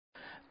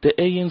The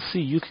ANC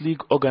Youth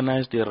League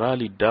organized a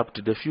rally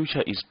dubbed "The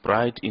Future is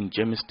Bright" in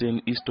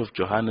Germiston, east of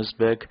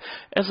Johannesburg,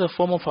 as a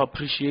form of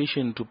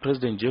appreciation to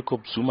President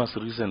Jacob Zuma's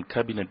recent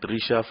cabinet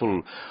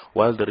reshuffle.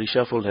 While the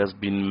reshuffle has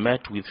been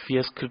met with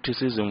fierce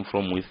criticism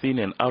from within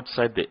and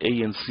outside the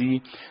ANC,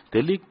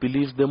 the League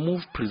believes the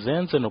move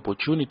presents an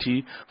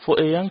opportunity for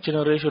a young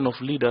generation of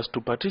leaders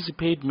to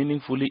participate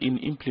meaningfully in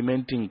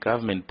implementing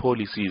government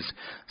policies.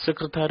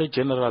 Secretary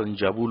General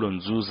Njabulo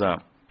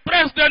Nzuza: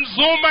 President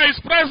Zuma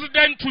is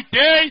president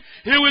today,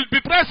 he will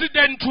be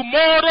president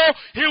tomorrow,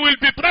 he will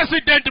be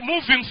president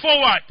moving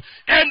forward,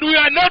 and we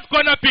are not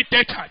going to be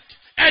deterred.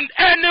 And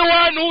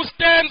anyone who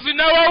stands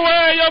in our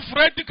way of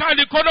radical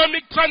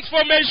economic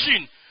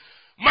transformation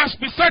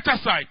must be set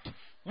aside.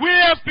 We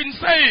have been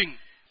saying,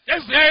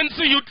 as the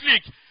ANC Youth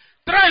League,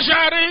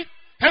 Treasury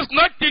has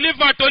not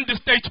delivered on the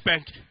State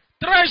Bank.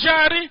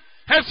 Treasury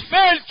has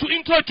failed to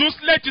introduce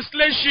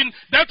legislation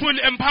that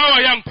will empower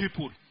young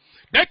people.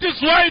 That is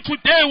why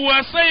today we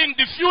are saying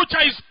the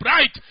future is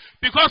bright,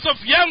 because of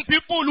young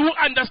people who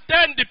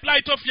understand the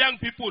plight of young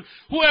people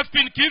who have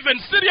been given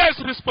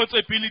serious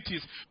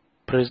responsibilities.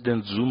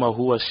 President Zuma,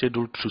 who was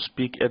scheduled to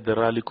speak at the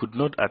rally, could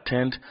not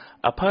attend,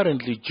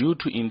 apparently due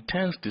to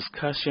intense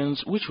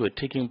discussions which were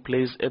taking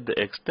place at the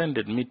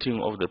extended meeting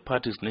of the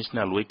party's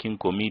National Working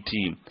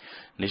Committee.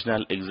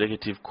 National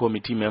Executive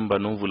Committee member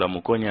Nomvula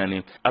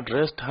Mokonyane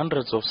addressed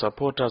hundreds of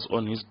supporters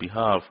on his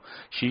behalf.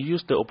 She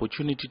used the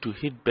opportunity to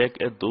hit back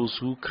at those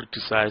who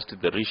criticized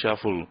the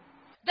reshuffle.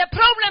 The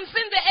problems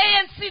in the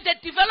ANC, the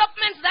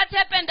developments that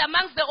happened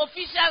amongst the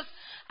officials,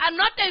 are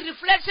not a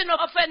reflection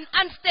of an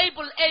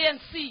unstable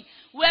ANC.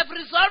 We have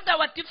resolved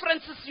our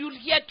differences, you'll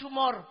hear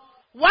tomorrow.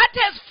 What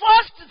has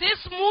forced this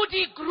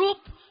moody group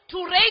to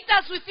rate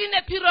us within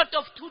a period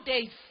of 2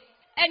 days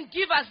and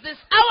give us this?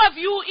 Our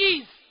view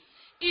is,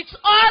 it's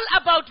all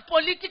about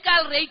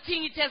political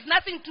rating. It has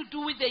nothing to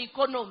do with the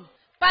economy.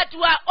 But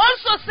we are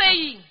also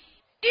saying,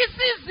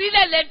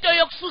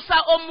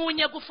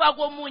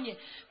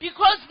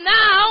 because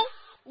now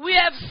we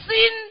have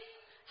seen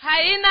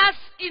hyenas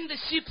in the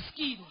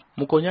sheepskin.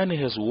 Mokonyane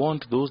has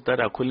warned those that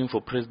are calling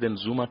for President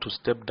Zuma to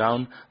step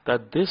down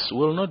that this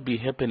will not be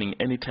happening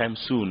anytime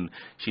soon.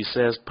 She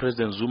says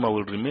President Zuma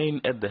will remain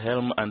at the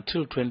helm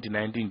until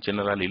 2019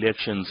 general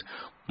elections.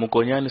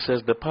 Mokonyane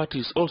says the party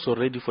is also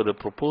ready for the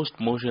proposed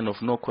motion of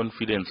no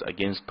confidence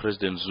against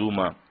President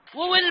Zuma.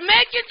 We will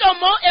make it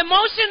a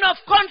motion of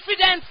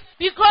confidence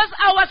because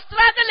our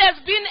struggle has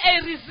been a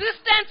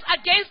resistance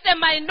against a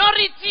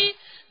minority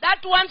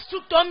that wants to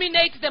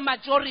dominate the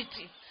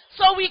majority.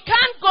 So we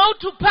can't go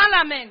to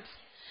parliament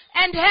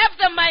and have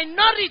the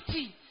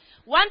minority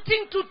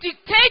wanting to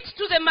dictate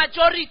to the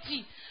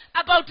majority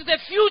about the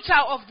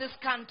future of this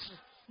country.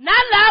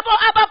 Nalabo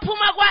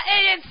abaphuma kwa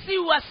ANC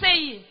were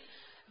saying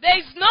there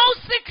is no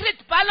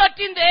secret ballot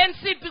in the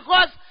ANC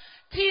because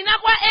Tina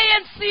kwa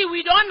ANC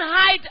we don't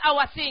hide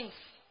our things.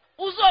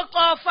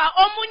 Uzokofa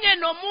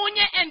omunye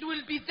nomunye and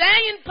will be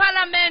there in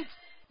parliament.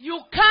 You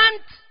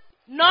can't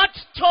not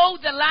toe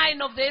the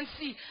line of the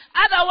ANC.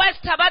 Otherwise,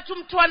 tabatu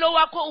mtwalo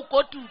wako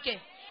ukotuke.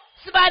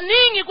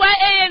 Sibaningi kwa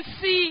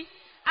ANC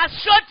as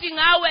shorting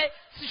awe,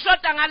 si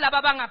shorta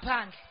ngalaba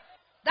bangaphandle.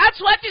 That's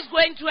what is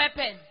going to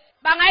happen.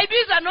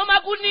 Bangaibiza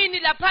noma kunini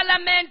la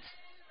parliament,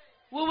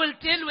 we will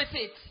deal with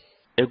it.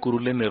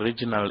 Ekurhuleni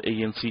Regional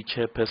ANC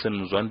Chairperson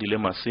Mzwandile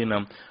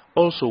Masina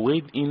also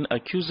weighed in,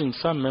 accusing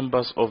some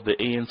members of the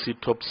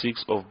ANC top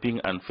six of being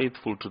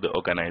unfaithful to the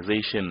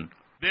organization.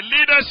 The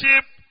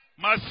leadership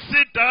must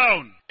sit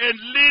down and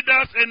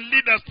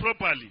lead us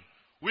properly.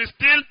 We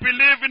still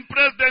believe in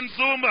President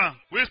Zuma.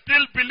 We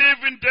still believe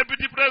in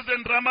Deputy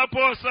President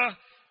Ramaphosa,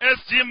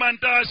 SG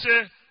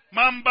Mantashe,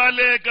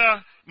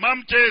 Mambalega,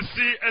 Mam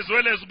JC, as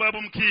well as Babu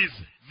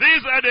Mkhize.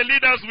 These are the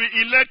leaders we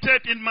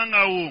elected in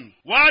Mangaung.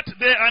 What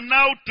they are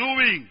now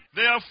doing,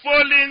 they are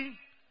falling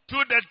to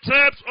the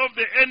traps of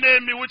the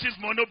enemy, which is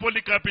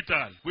monopoly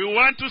capital. We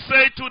want to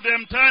say to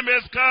them, time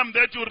has come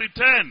that you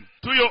return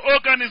to your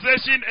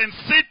organization and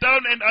sit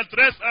down and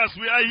address us.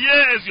 We are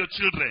here as your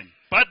children.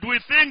 But we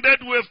think that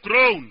we have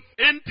grown.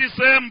 In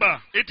December,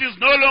 it is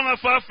no longer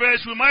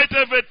far-fetched. We might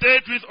have a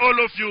date with all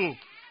of you,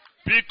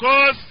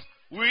 because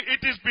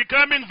it is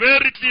becoming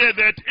very clear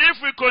that if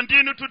we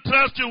continue to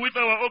trust you with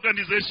our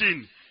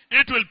organization,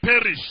 it will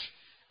perish.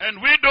 And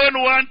we don't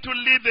want to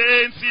lead the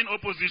ANC in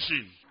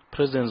opposition.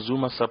 President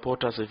Zuma's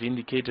supporters have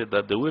indicated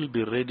that they will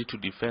be ready to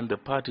defend the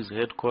party's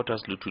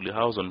headquarters, Luthuli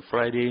House, on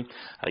Friday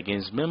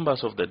against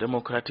members of the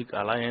Democratic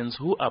Alliance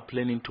who are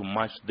planning to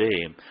march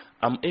there.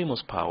 I'm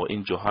Amos Phago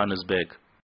in Johannesburg.